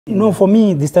No, for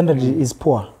me, the standard is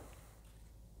poor.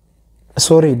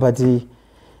 Sorry, but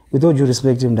with all due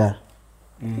respect, him there,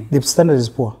 the standard is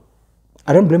poor.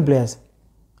 I don't blame players.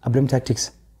 I blame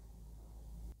tactics.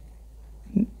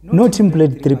 No team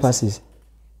played 3 passes.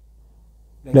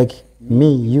 Like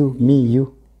me,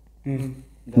 you.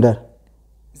 That.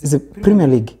 It's a Premier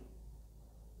League.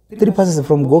 3 passes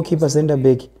from goalkeeper, centre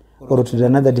back, or to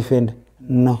another defender.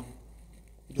 No.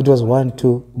 It was 1,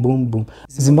 2, boom, boom.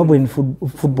 Zimbabwean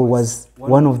football was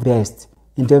one of the best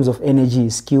in terms of energy,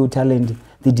 skill, talent,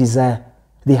 the desire,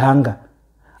 the hunger.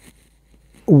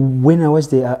 When I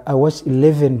watched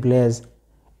 11 players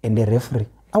and the referee.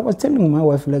 I was telling my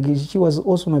wife, like, she was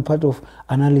also my part of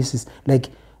analysis. Like,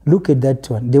 look at that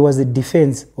one. There was a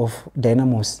defense of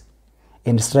Dynamos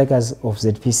and strikers of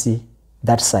ZPC,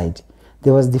 that side.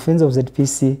 There was defense of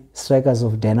ZPC, strikers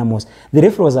of Dynamos. The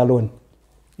referee was alone.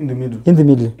 In the middle? In the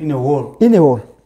middle. In a wall? In a wall.